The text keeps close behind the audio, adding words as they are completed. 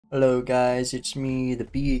Hello guys, it's me, the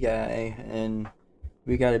bee guy, and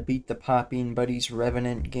we gotta beat the Poppy and Buddies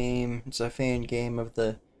Revenant game. It's a fan game of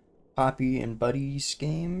the Poppy and Buddies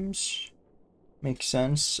games. Makes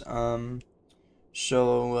sense. What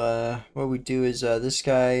we do is, this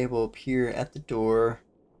guy will appear at the door,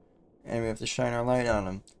 and we have to shine our light on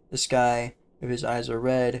him. This guy, if his eyes are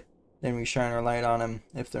red, then we shine our light on him.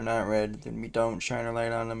 If they're not red, then we don't shine our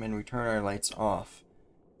light on him, and we turn our lights off.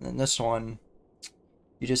 And then this one,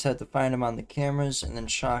 you just have to find them on the cameras and then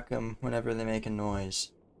shock them whenever they make a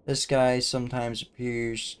noise. This guy sometimes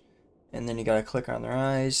appears and then you gotta click on their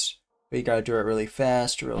eyes, but you gotta do it really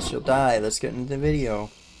fast or else you'll die. Let's get into the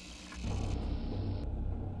video.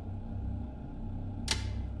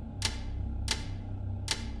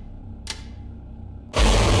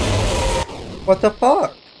 What the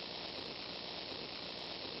fuck?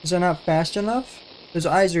 Is that not fast enough? Those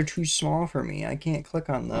eyes are too small for me. I can't click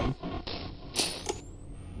on them.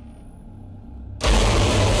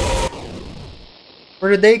 Where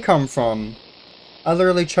did they come from? I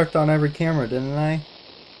literally checked on every camera, didn't I?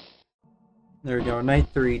 There we go, night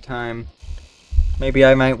 3 time. Maybe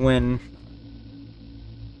I might win.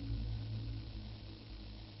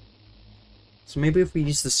 So maybe if we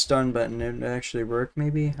use the stun button, it would actually work,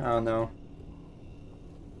 maybe? I don't know.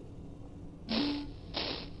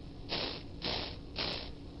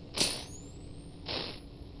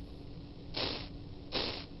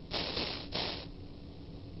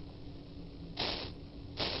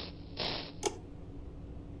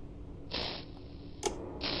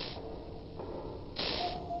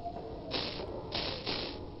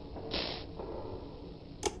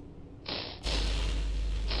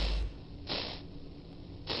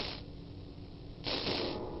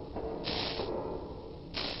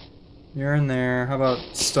 You're in there. How about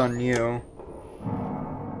stun you?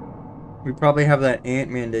 We probably have that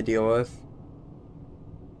Ant-Man to deal with.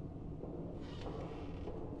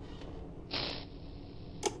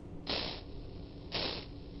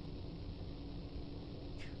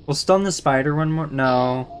 We'll stun the spider one more.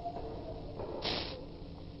 No.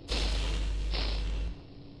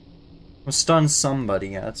 We'll stun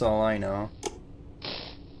somebody. That's all I know.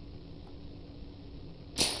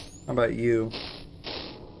 How about you?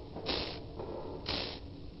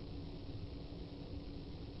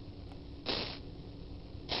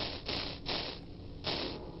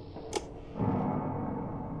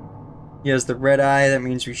 He has the red eye, that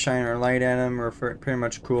means we shine our light at him. We're pretty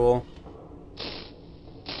much cool.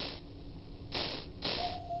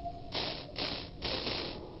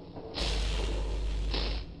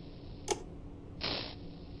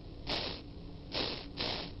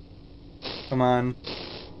 Come on.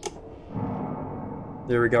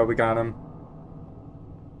 There we go, we got him.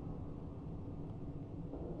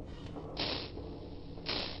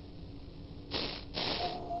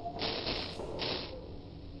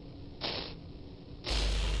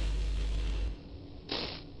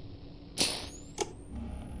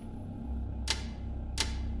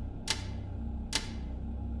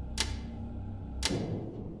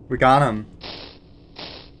 We got him.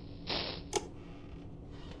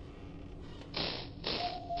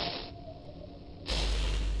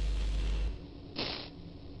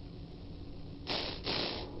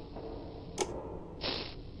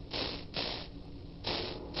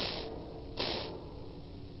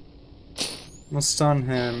 We'll stun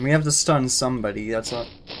him. We have to stun somebody. That's all.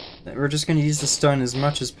 We're just gonna use the stun as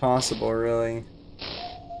much as possible, really.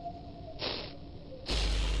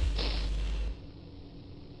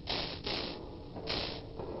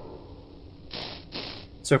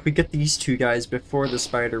 So if we get these two guys before the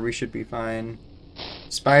spider, we should be fine.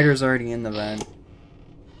 Spider's already in the vent.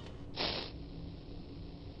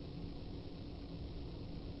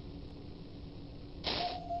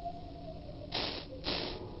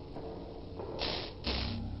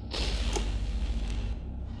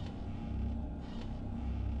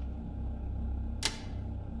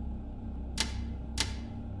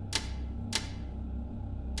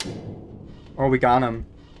 Oh, we got him.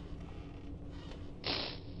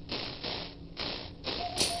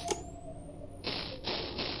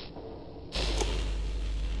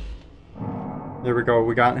 There we go,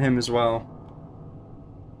 we got him as well.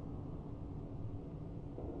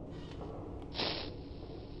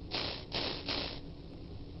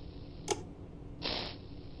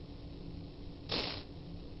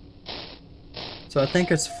 So I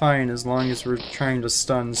think it's fine as long as we're trying to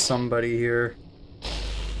stun somebody here.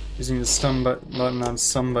 Using the stun button on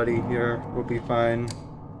somebody here will be fine.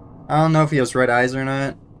 I don't know if he has red eyes or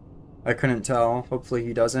not. I couldn't tell. Hopefully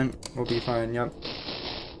he doesn't. We'll be fine, yep.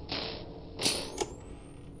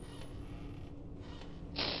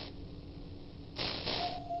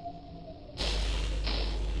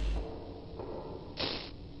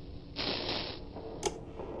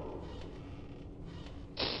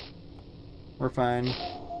 We're fine.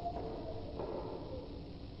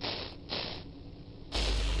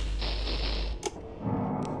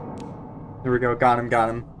 There we go. Got him, got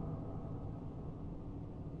him.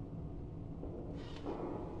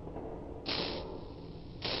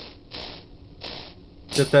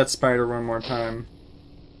 Get that spider one more time.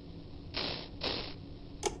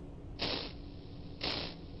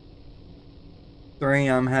 Three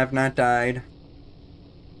have not died.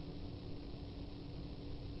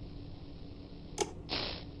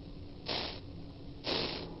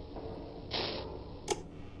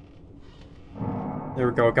 There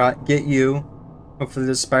we go. Get you. Hopefully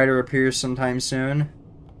the spider appears sometime soon.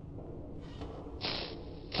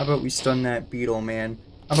 How about we stun that beetle, man?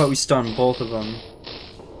 How about we stun both of them?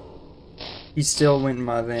 He still went in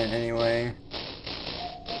my vent anyway.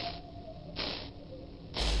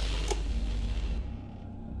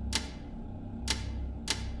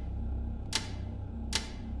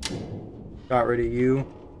 Got rid of you.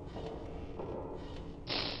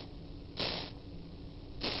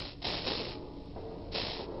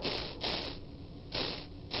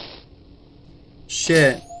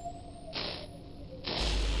 Shit.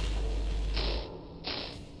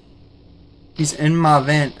 He's in my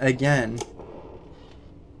vent again.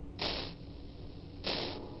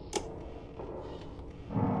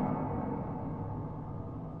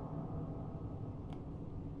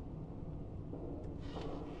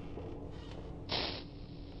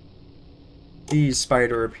 Please,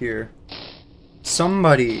 spider, appear.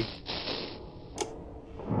 Somebody.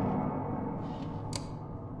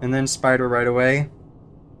 And then spider right away.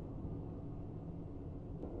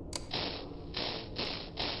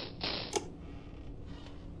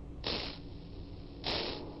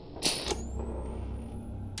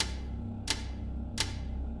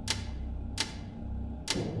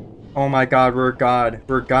 Oh my god, we're God.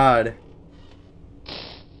 We're God.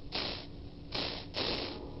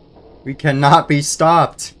 We cannot be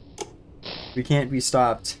stopped. We can't be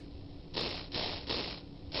stopped.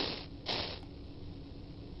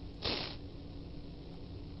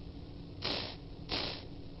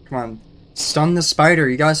 Come on. Stun the spider.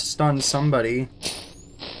 You guys stun somebody.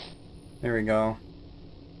 There we go.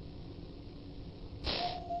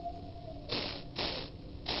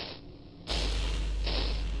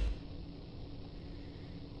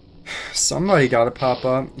 Somebody gotta pop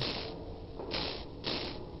up.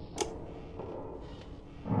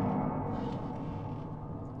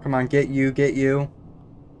 Come on, get you, get you.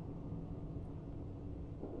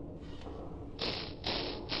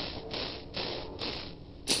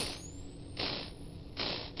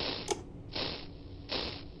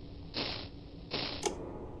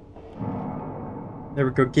 There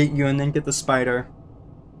we go, get you and then get the spider.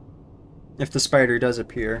 If the spider does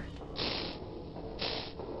appear.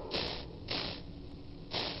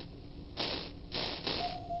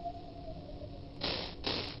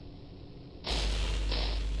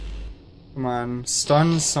 Come on,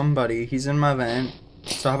 stun somebody. He's in my vent.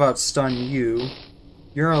 So how about stun you?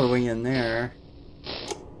 You're all the way in there.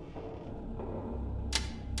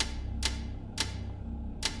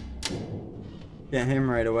 Get him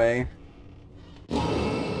right away.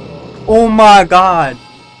 Oh my god!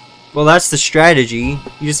 Well, that's the strategy.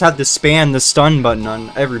 You just have to spam the stun button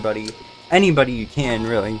on everybody. Anybody you can,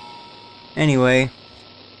 really. Anyway.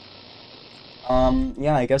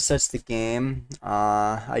 Yeah, I guess that's the game.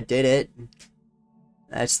 I did it.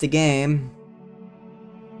 That's the game.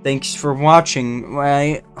 Thanks for watching.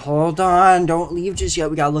 Wait, hold on. Don't leave just yet.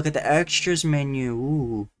 We gotta look at the extras menu.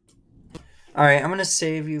 Ooh. Alright, I'm gonna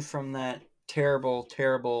save you from that terrible,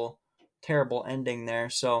 terrible, terrible ending there.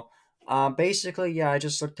 So, basically, yeah, I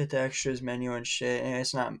just looked at the extras menu and shit,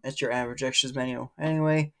 and it's your average extras menu.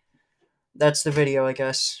 Anyway, that's the video, I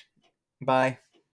guess. Bye.